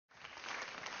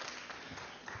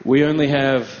We only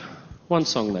have one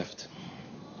song left.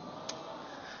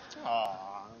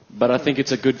 But I think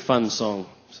it's a good, fun song,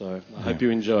 so I hope you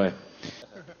enjoy.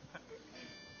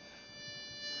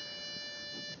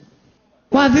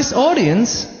 Why, this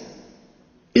audience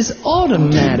is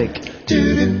automatic.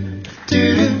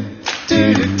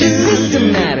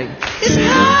 Systematic. It's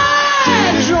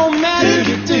hydromatic.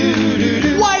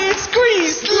 Why, it's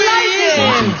grease lightning.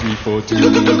 1, 2, 3, 4, 2.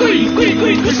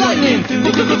 Grease lightning.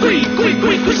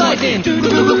 Grease lightning.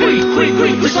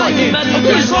 Grease lightning.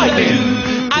 Grease lightning.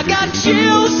 I got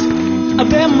chills,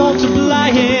 they're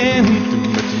multiplying,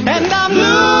 and I'm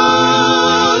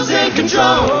losing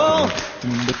control.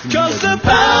 'Cause the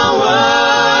power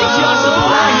you're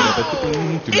supplying,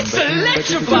 it's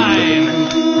electrifying.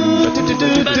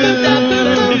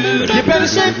 You better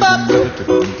shape up,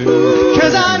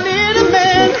 'cause I need a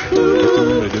man.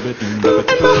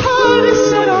 And my heart is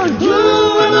set on you,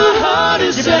 and my heart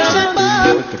is set on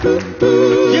you.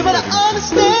 You better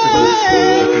understand.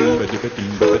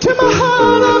 To my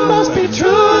heart I must be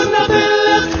true.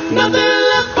 There's nothing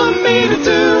left for me to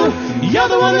do. You're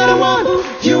the one that I want.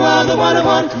 You are the one I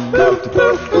want.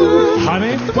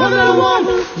 Honey, the one that I want.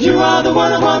 You are the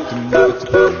one I want.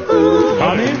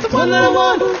 Honey, the one that I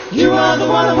want. You are the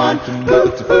one I want. The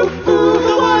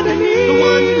one I need. The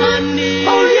one I need.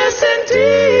 Oh yes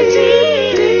indeed.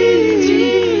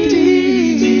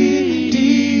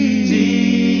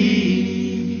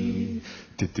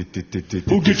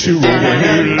 We'll get you over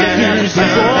here, ladies, and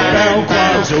 4-barrel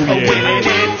quads, oh yeah.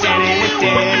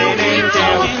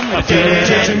 I feel the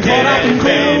tension caught up in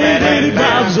cold-blooded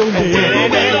vibes, oh yeah.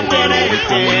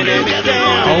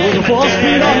 Oh, with a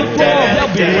 4-speed on the floor,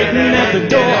 they'll be waiting at the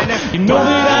door. You know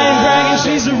that I ain't bragging,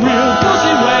 she's a real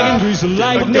pussy wagon, grease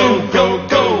lightning. Go, go,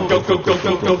 go, go, go, go,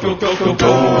 go, go, go, go, go,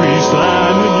 go. Grease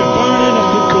lightning, you're burning up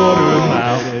the quarter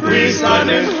mile. Grease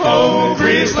lightning, oh,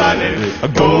 grease lightning.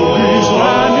 Go, grease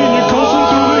lightning, you're coursing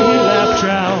through the heel-lap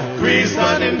trial. Grease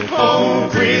lightning, oh,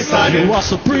 grease lightning. You are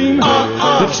supreme,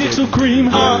 the chicks will cream.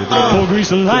 For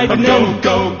grease lightning, go,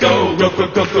 go, go, go, go,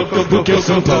 go, go, go. We'll get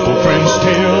some purple French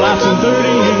tail laps and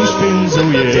 30-inch spins, oh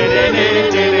yeah.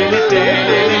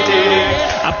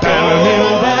 I pound a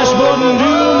hill dashboard and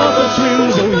do muffler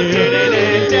twins, oh yeah.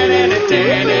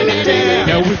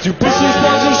 Now with two pistols,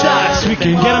 slugs, and shots, we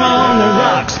can get them on the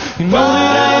rocks. You know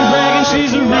that I ain't bragging,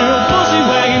 she's a real pussy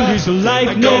wagon, grease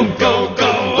lightning. Go, go,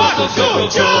 go, go, go,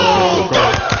 go, go, go.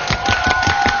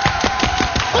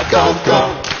 Go, go.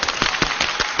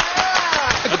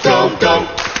 Go, go.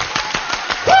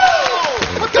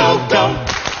 Woo! Go, go.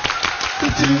 Do,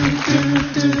 do, do,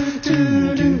 do,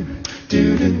 do, do,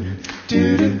 do, do,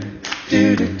 do,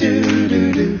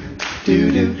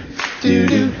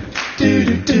 do,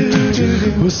 do,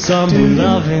 do. Was summer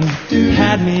loving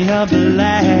had me a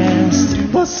blast.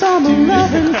 Was summer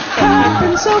loving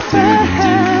happened so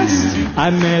fast. I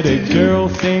met a girl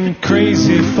thing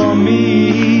crazy for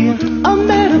me. I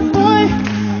met a boy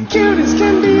cute as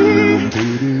can be.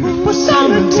 Was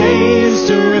summer days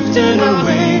drifting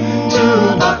away to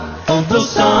the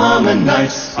summer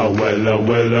nights. Oh, wella,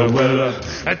 wella, wella.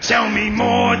 Tell me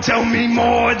more,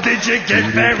 did you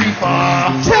get very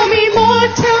far? Tell me more,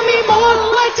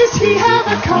 like does he have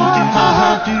a car?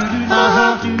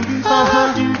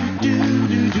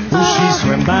 Well, she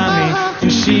swam by me,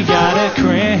 and she got a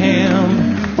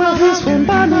cram. Well, he swam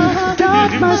by me,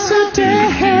 got my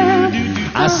sedan.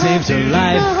 I saved her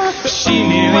life, she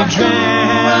nearly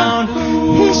drowned.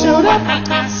 He showed up,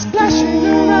 splashing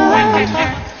around.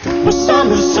 Well,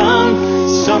 summer song,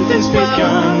 something's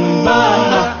begun.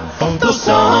 But those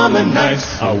summer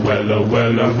nights, oh, wella,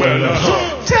 wella, wella.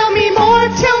 Tell me more,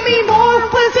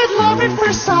 was it love at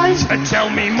first sight? Tell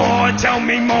me more,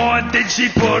 did she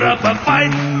put up a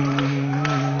fight?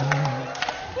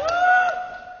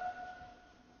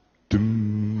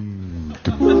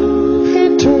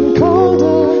 It turned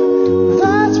colder,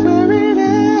 that's where it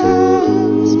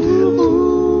ends.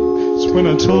 It's when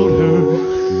I told her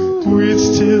we'd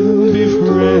still be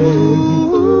friends.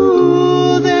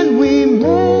 Then we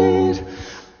made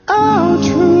our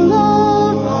true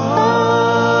love.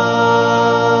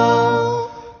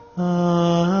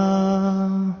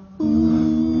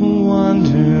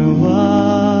 Wonder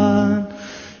what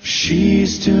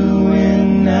she's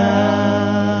doing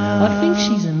now. I think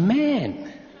she's a man.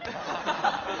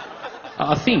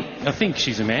 I think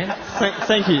she's a man.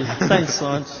 Thank you. Thanks,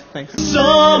 Suade. Thanks.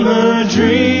 Summer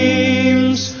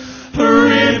dreams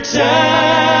ripped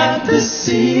at the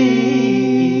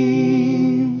seams.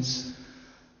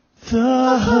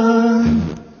 The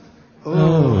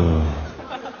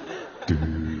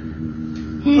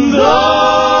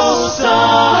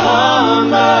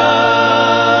summer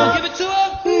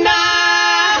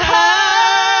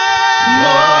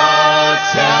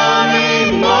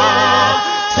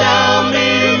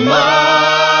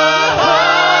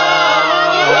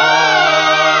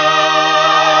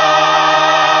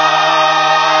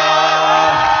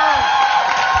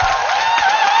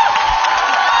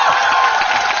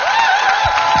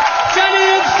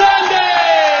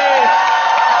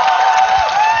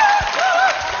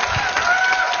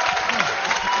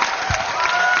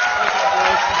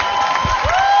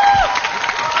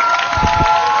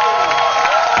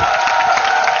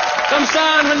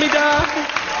감사합니다.